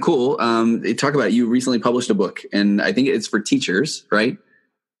is kind of cool. Talk about it. You recently published a book, and I think it's for teachers, right?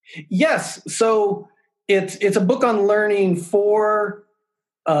 Yes. So it's a book on learning for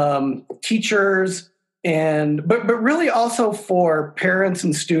teachers but really also for parents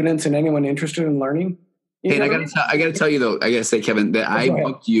and students and anyone interested in learning. Hey, and I got to tell you though, I got to say, Kevin, that I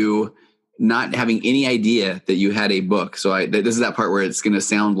booked you not having any idea that you had a book. So this is that part where it's going to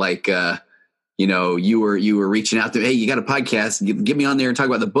sound like, you were reaching out to, hey, you got a podcast, get me on there and talk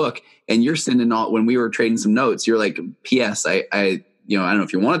about the book. And you're sending when we were trading some notes, you're like, P.S. I don't know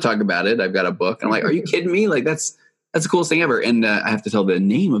if you want to talk about it. I've got a book. And I'm like, are you kidding me? Like that's the coolest thing ever. And I have to tell, the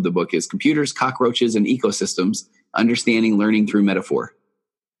name of the book is Computers, Cockroaches, and Ecosystems: Understanding Learning Through Metaphor.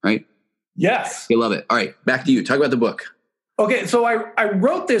 Right? Yes. You love it. All right. Back to you. Talk about the book. Okay. So I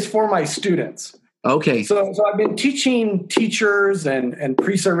wrote this for my students. Okay. So I've been teaching teachers and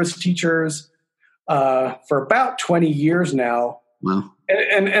pre-service teachers for about 20 years now. Wow.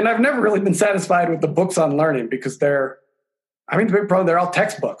 And I've never really been satisfied with the books on learning because the big problem, they're all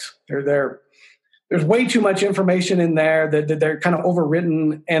textbooks. There's way too much information in there that they're kind of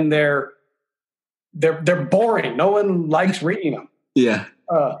overwritten, and they're boring. No one likes reading them. Yeah.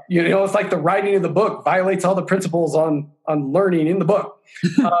 It's like the writing of the book violates all the principles on learning in the book.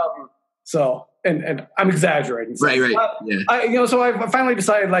 And I'm exaggerating. So, right. Yeah. So I finally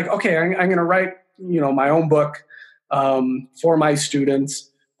decided, like, okay, I'm going to write, my own book for my students,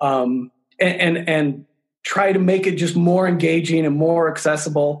 and try to make it just more engaging and more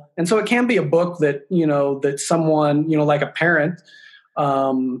accessible. And so it can be a book that, that someone, like a parent,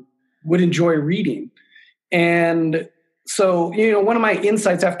 would enjoy reading. And so, one of my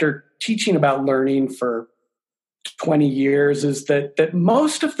insights after teaching about learning for 20 years is that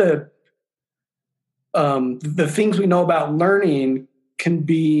most of the things we know about learning can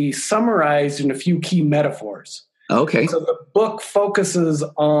be summarized in a few key metaphors. Okay. So the book focuses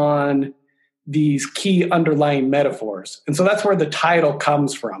on these key underlying metaphors. And so that's where the title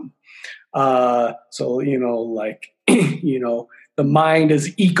comes from. The mind as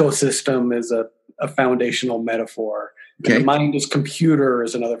ecosystem is a a foundational metaphor. Okay. The mind is computer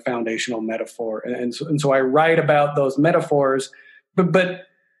is another foundational metaphor. And so I write about those metaphors, but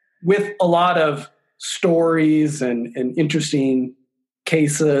with a lot of stories and interesting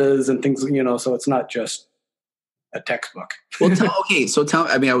cases and things, so it's not just a textbook. Well, so tell,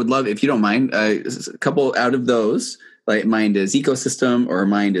 I mean, I would love, if you don't mind, a couple out of those, like mind is ecosystem, or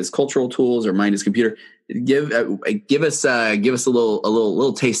mind is cultural tools, or mind is computer. Give us a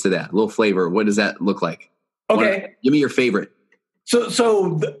little taste of that, a little flavor. What does that look like? Okay. Give me your favorite.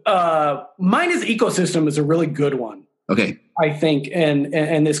 So mind is ecosystem is a really good one. Okay. I think,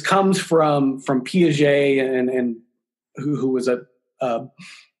 and this comes from Piaget and who was a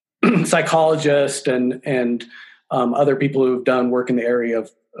psychologist and other people who've done work in the area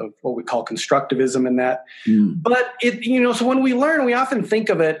of what we call constructivism and that. But so when we learn, we often think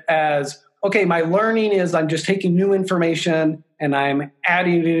of it as, okay, my learning is I'm just taking new information and I'm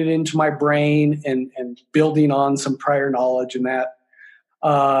adding it into my brain and building on some prior knowledge and that.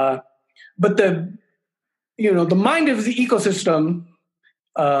 But the mind of the ecosystem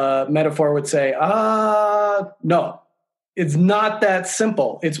metaphor would say, no, it's not that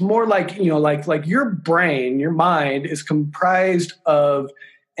simple. It's more like, like your brain, your mind is comprised of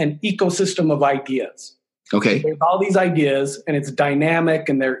an ecosystem of ideas. Okay. There's all these ideas and it's dynamic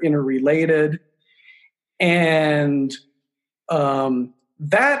and they're interrelated. And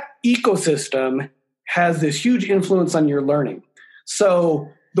that ecosystem has this huge influence on your learning. So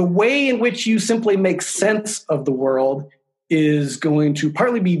the way in which you simply make sense of the world is going to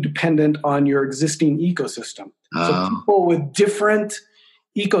partly be dependent on your existing ecosystem. So people with different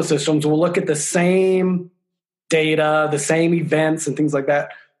ecosystems will look at the same data, the same events and things like that,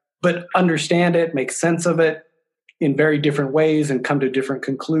 but understand it, make sense of it in very different ways and come to different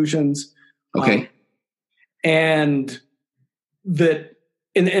conclusions. Okay. And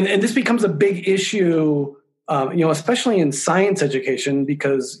this becomes a big issue, especially in science education,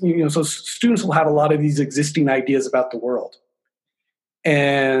 because, so students will have a lot of these existing ideas about the world.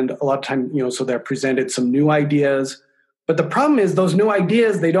 And a lot of time, so they're presented some new ideas. But the problem is those new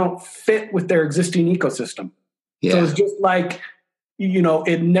ideas, they don't fit with their existing ecosystem. Yeah. So it's just like,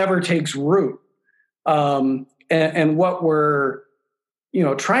 it never takes root. And what we're,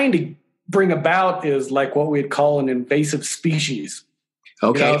 trying to bring about is like what we'd call an invasive species.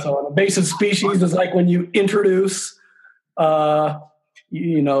 Okay. So an invasive species is like when you introduce, some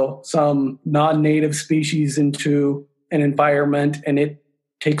non-native species into an environment and it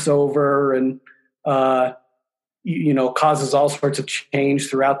takes over and, causes all sorts of change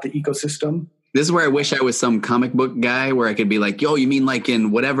throughout the ecosystem. This is where I wish I was some comic book guy where I could be like, yo, you mean like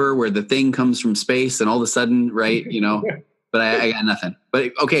in whatever, where the thing comes from space and all of a sudden, right, but I got nothing.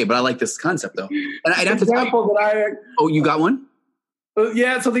 But okay, but I like this concept though. And I'd have to tell you. Oh, you got one?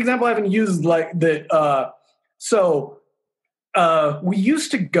 Yeah, so the example I haven't used like that. We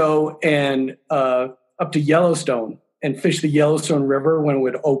used to go and up to Yellowstone and fish the Yellowstone River when it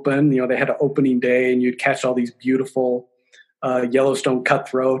would open. They had an opening day and you'd catch all these beautiful Yellowstone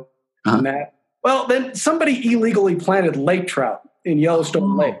cutthroat and that. Well, then somebody illegally planted lake trout in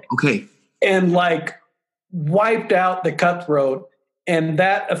Yellowstone Lake. Okay. And like wiped out the cutthroat, and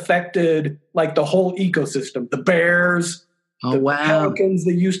that affected like the whole ecosystem. The bears, the pelicans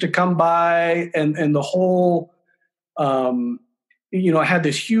that used to come by, and the whole, had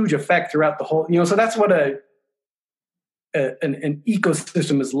this huge effect throughout the whole. So that's what an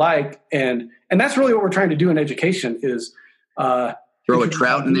ecosystem is like, and that's really what we're trying to do in education is throw a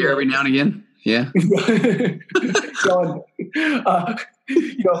trout in there every now and again. Yeah.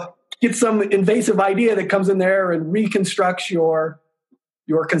 Get some invasive idea that comes in there and reconstructs your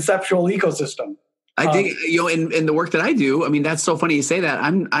conceptual ecosystem. I think, in the work that I do, I mean, that's so funny you say that.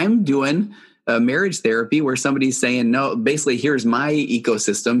 I'm doing marriage therapy where somebody's saying, no, basically here's my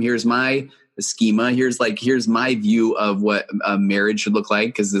ecosystem. Here's my schema. Here's my view of what a marriage should look like,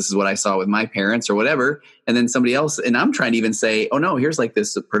 because this is what I saw with my parents or whatever. And then somebody else, and I'm trying to even say, oh no, here's like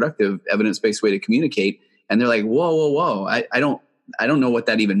this productive evidence-based way to communicate. And they're like, whoa. I don't know what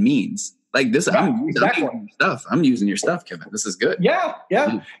that even means. Like this, I'm using your stuff, Kevin. This is good. Yeah.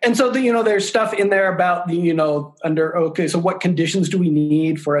 And so there's stuff in there about so what conditions do we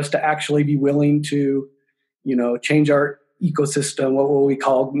need for us to actually be willing to, change our ecosystem? What will we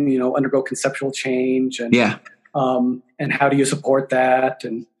call, undergo conceptual change? And and how do you support that?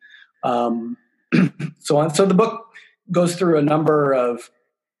 And so on. So the book goes through a number of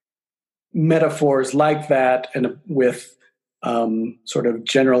metaphors like that, and with sort of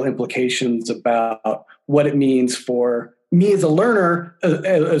general implications about what it means for me as a learner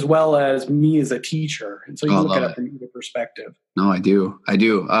as well as me as a teacher. And so you look at it from either perspective. No, I do.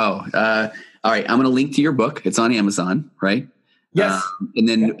 Oh, All right. I'm going to link to your book. It's on Amazon, right? Yes.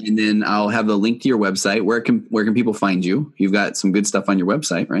 And then I'll have the link to your website. Where can people find you? You've got some good stuff on your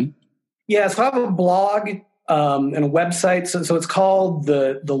website, right? Yeah. So I have a blog and a website. So it's called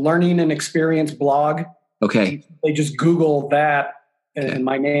the Learning and Experience blog. Okay. They just Google that and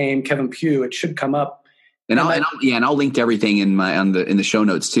my name, Kevin Pugh. It should come up. And I'll link to everything in the show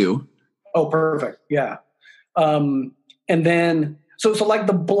notes too. Oh, perfect. Yeah. And then so like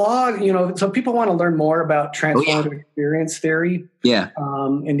the blog, so people want to learn more about transformative experience theory. Yeah.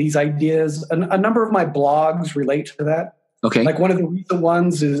 And these ideas. A number of my blogs relate to that. Okay. Like one of the recent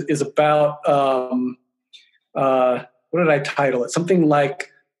ones is about what did I title it? Something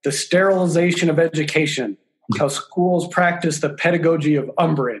like the sterilization of education, how schools practice the pedagogy of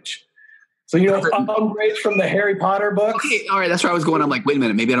umbrage. So, umbrage from the Harry Potter books. Okay, all right, that's where I was going. I'm like, wait a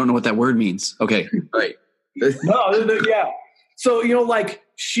minute, maybe I don't know what that word means. Okay, all right. Yeah. So, like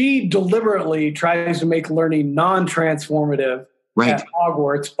she deliberately tries to make learning non-transformative at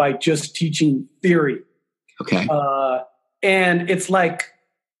Hogwarts by just teaching theory. Okay. And it's like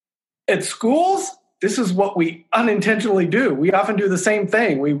at schools, this is what we unintentionally do. We often do the same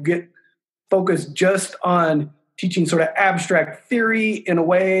thing. We get focused just on teaching sort of abstract theory in a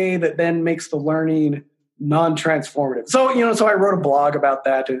way that then makes the learning non-transformative. So, so I wrote a blog about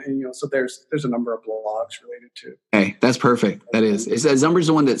that. And so there's a number of blogs related to. Hey, that's perfect. That is Umbrage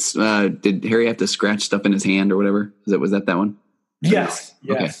the one that's, did Harry have to scratch stuff in his hand or whatever? Was that one? Yes.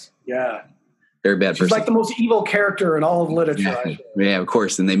 Okay. Yeah. Very bad person. She's like the most evil character in all of literature. Yeah, of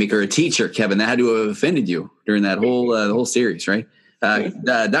course. And they make her a teacher, Kevin. That had to have offended you during that whole series, right?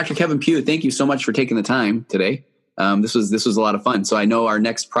 Dr. Kevin Pugh, thank you so much for taking the time today. This was a lot of fun. So I know our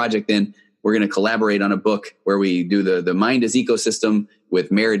next project, then we're going to collaborate on a book where we do the mind as ecosystem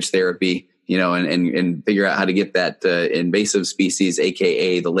with marriage therapy, and figure out how to get that invasive species,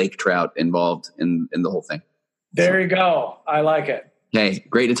 AKA the lake trout, involved in the whole thing. There you go. I like it. Hey,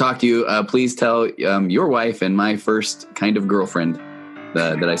 great to talk to you. Please tell your wife and my first kind of girlfriend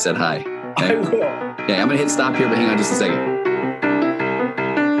that I said hi. Okay? I will. Okay, I'm going to hit stop here, but hang on just a second.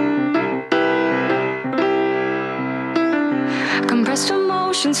 Compressed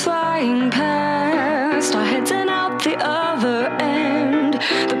emotions flying past, our heads and out the other end.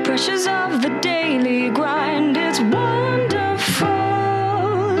 The pressures of the daily grind, it's wonderful.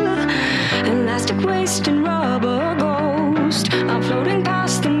 Elastic waste and rubber ghost, I'm floating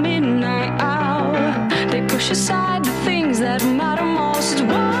past the midnight hour. They push aside the things that matter most. It's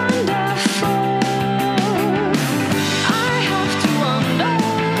wonderful. I have to wonder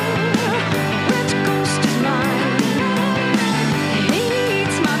which ghost is mine. He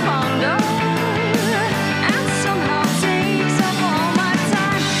eats my ponder and somehow takes up all my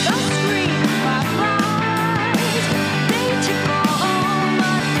time. The screen fireflies, they tickle all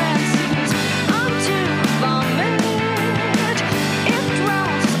my fancies. I'm too vomit. It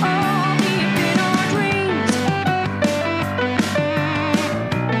drowns us all deep in our dreams.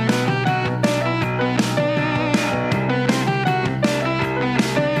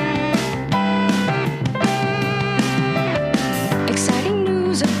 Exciting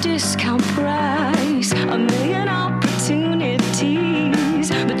news, a discount price, a million opportunities.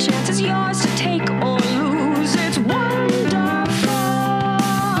 The chance is yours to take or lose. It's wonderful.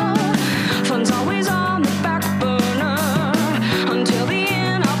 Fun's always on the back burner until the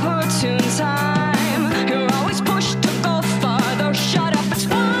inopportune time. You're always pushed to go farther. Shut up, it's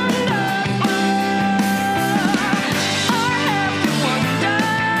wonderful. I have to wonder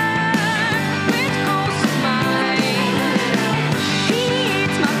which ghost is mine. He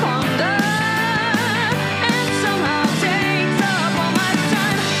eats my ponder and somehow takes up all my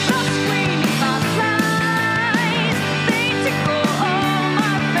time. The screaming fireflies, they tickle all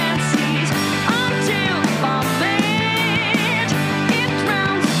my fancies until vomit. It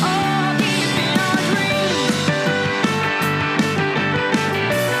drowns all deep in our dreams.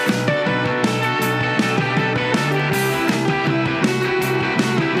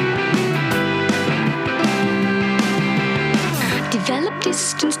 Develop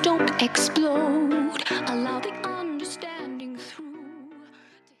distance, don't explode. Allow the understanding through.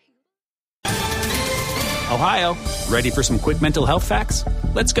 Ohio, ready for some quick mental health facts?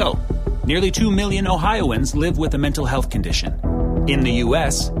 Let's go. Nearly 2 million Ohioans live with a mental health condition. In the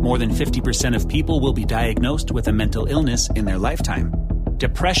U.S., more than 50% of people will be diagnosed with a mental illness in their lifetime.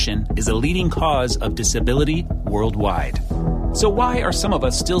 Depression is a leading cause of disability worldwide. So why are some of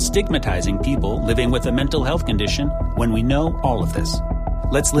us still stigmatizing people living with a mental health condition when we know all of this?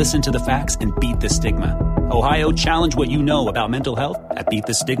 Let's listen to the facts and beat the stigma. Ohio, challenge what you know about mental health at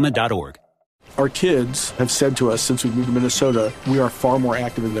beatthestigma.org. Our kids have said to us since we moved to Minnesota, we are far more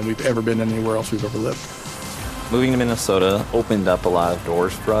active than we've ever been anywhere else we've ever lived. Moving to Minnesota opened up a lot of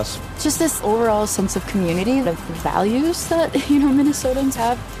doors for us. Just this overall sense of community, of values that, Minnesotans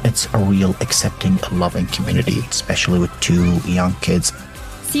have. It's a real accepting, loving community, especially with 2 young kids.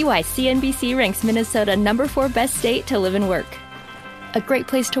 See why CNBC ranks Minnesota number 4 best state to live and work. A great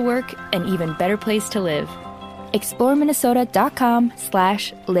place to work, an even better place to live.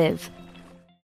 ExploreMinnesota.com/live.